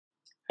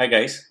Hi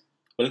guys,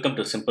 welcome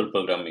to Simple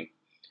Programming.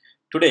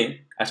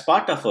 Today, as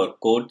part of our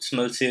code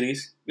smell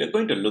series, we are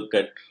going to look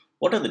at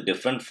what are the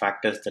different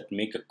factors that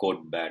make a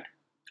code bad.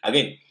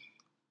 Again,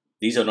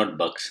 these are not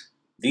bugs.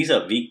 These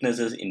are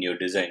weaknesses in your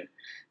design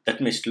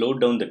that may slow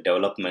down the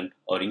development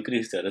or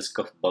increase the risk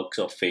of bugs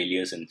or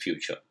failures in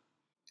future.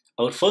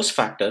 Our first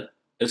factor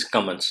is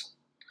comments.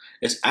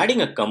 Is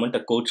adding a comment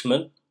a code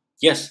smell?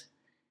 Yes,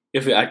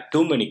 if you add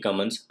too many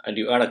comments and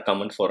you add a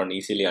comment for an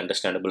easily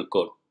understandable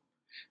code.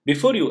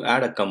 Before you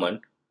add a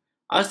comment,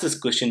 ask this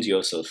question to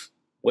yourself.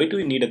 Why do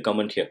we need a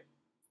comment here?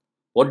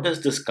 What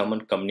does this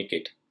comment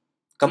communicate?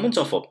 Comments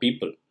are for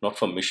people, not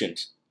for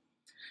machines.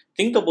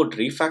 Think about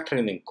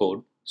refactoring in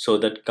code so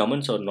that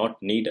comments are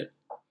not needed.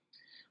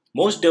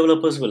 Most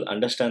developers will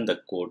understand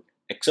the code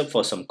except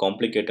for some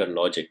complicated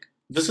logic.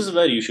 This is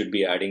where you should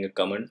be adding a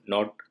comment,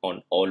 not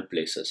on all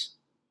places.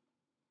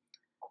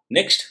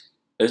 Next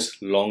is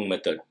long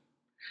method.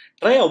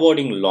 Try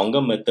avoiding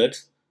longer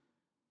methods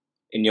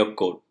in your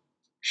code.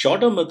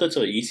 Shorter methods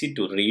are easy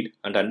to read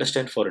and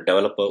understand for a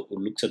developer who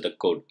looks at the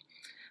code.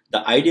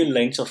 The ideal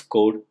lines of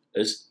code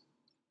is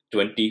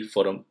 20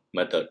 for a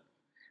method.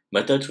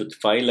 Methods with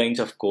 5 lines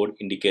of code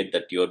indicate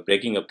that you are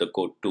breaking up the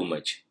code too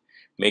much,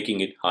 making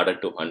it harder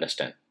to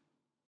understand.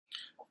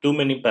 Too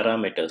many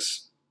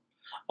parameters.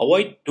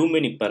 Avoid too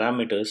many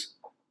parameters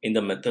in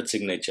the method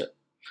signature.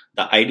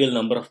 The ideal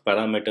number of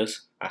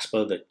parameters as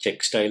per the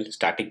checkstyle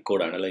static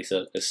code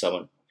analyzer is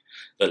 7.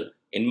 Well,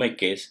 in my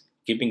case,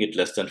 keeping it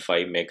less than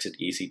 5 makes it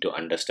easy to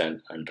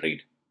understand and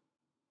read.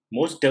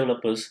 Most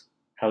developers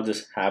have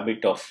this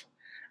habit of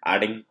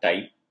adding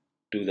type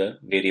to the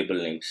variable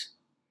names.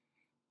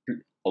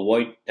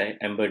 Avoid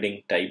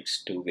embedding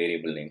types to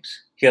variable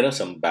names. Here are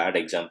some bad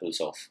examples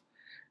of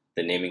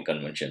the naming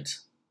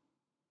conventions.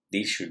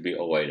 These should be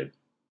avoided.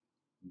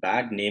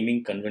 Bad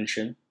naming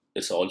convention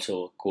is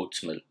also a code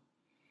smell.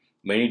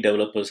 Many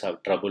developers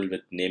have trouble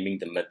with naming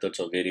the methods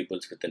or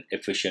variables with an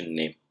efficient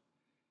name.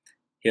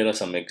 Here are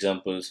some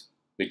examples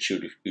which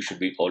you should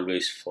be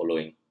always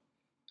following.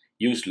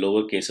 Use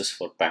lower cases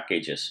for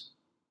packages.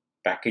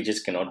 Packages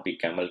cannot be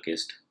camel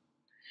cased.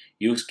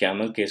 Use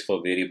camel case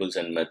for variables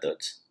and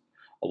methods.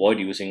 Avoid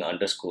using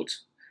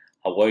underscores.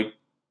 Avoid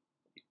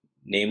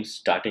names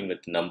starting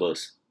with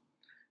numbers.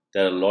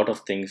 There are a lot of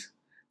things.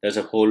 There's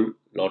a whole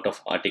lot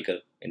of article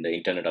in the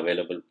internet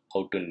available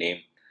how to name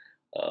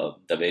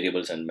the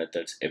variables and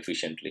methods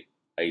efficiently.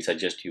 I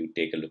suggest you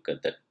take a look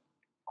at that.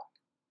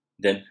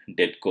 Then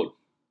dead code.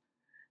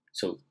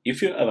 So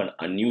if you have an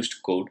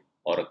unused code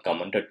or a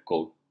commented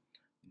code,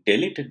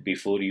 delete it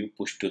before you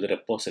push to the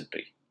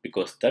repository,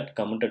 because that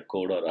commented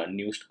code or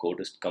unused code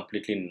is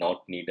completely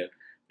not needed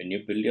when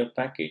you build your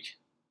package.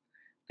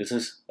 This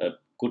is a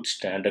good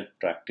standard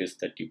practice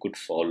that you could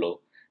follow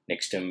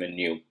next time when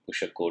you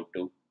push a code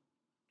to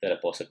the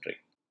repository.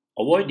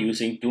 Avoid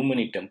using too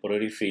many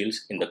temporary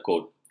fields in the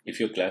code. If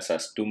your class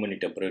has too many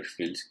temporary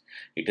fields,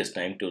 it is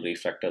time to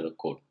refactor the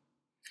code.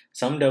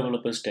 Some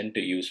developers tend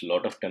to use a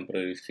lot of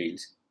temporary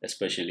fields,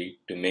 especially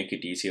to make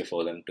it easier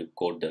for them to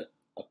code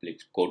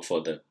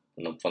for the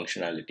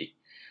functionality.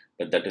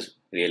 But that is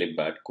really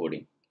bad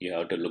coding. You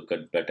have to look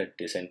at better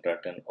design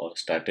pattern or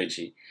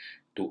strategy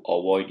to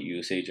avoid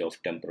usage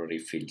of temporary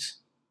fields.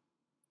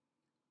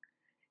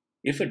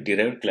 If a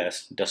derived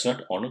class does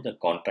not honor the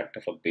contract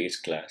of a base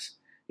class,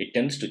 it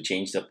tends to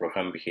change the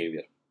program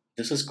behavior.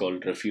 This is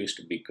called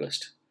refused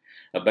bequest.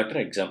 A better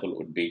example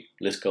would be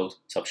list's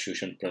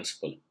substitution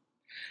principle.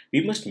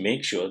 We must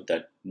make sure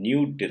that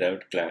new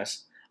derived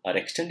class are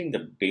extending the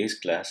base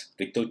class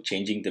without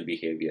changing the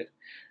behavior.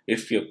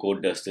 If your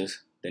code does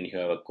this, then you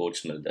have a code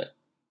smell there.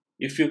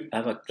 If you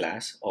have a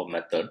class or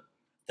method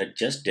that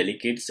just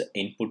delegates the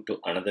input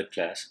to another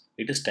class,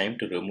 it is time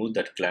to remove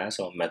that class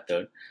or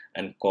method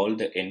and call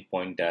the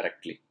endpoint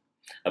directly.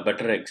 A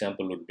better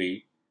example would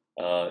be,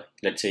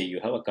 let's say you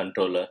have a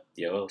controller,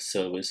 you have a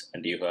service,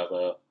 and you have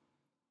a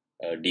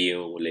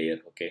DAO layer.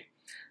 Okay,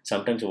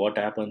 sometimes what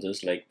happens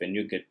is, like, when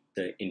you get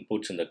the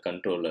inputs in the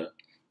controller,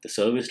 the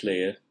service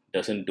layer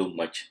doesn't do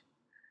much.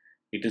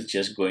 It is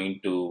just going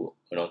to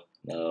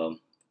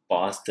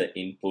pass the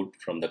input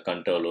from the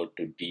controller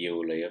to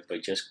DAO layer by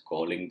just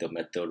calling the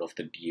method of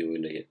the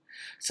DAO layer.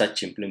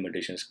 Such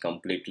implementations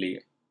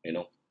completely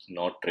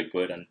not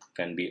required and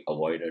can be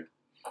avoided.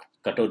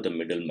 Cut out the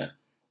middleman.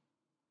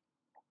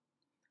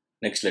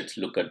 Next, let's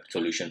look at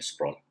solution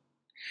sprawl.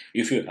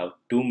 If you have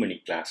too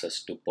many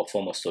classes to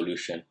perform a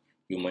solution,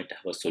 you might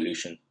have a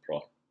solution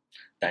sprawl.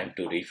 Time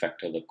to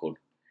refactor the code.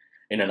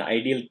 In an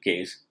ideal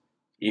case,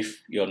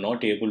 if you're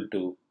not able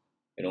to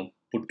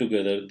put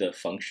together the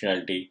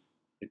functionality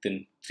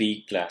within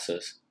 3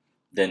 classes,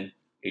 then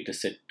it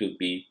is said to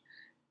be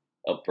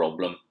a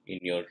problem in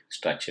your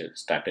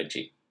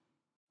strategy.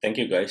 Thank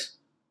you guys.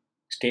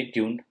 Stay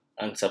tuned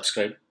and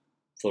subscribe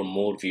for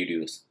more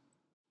videos.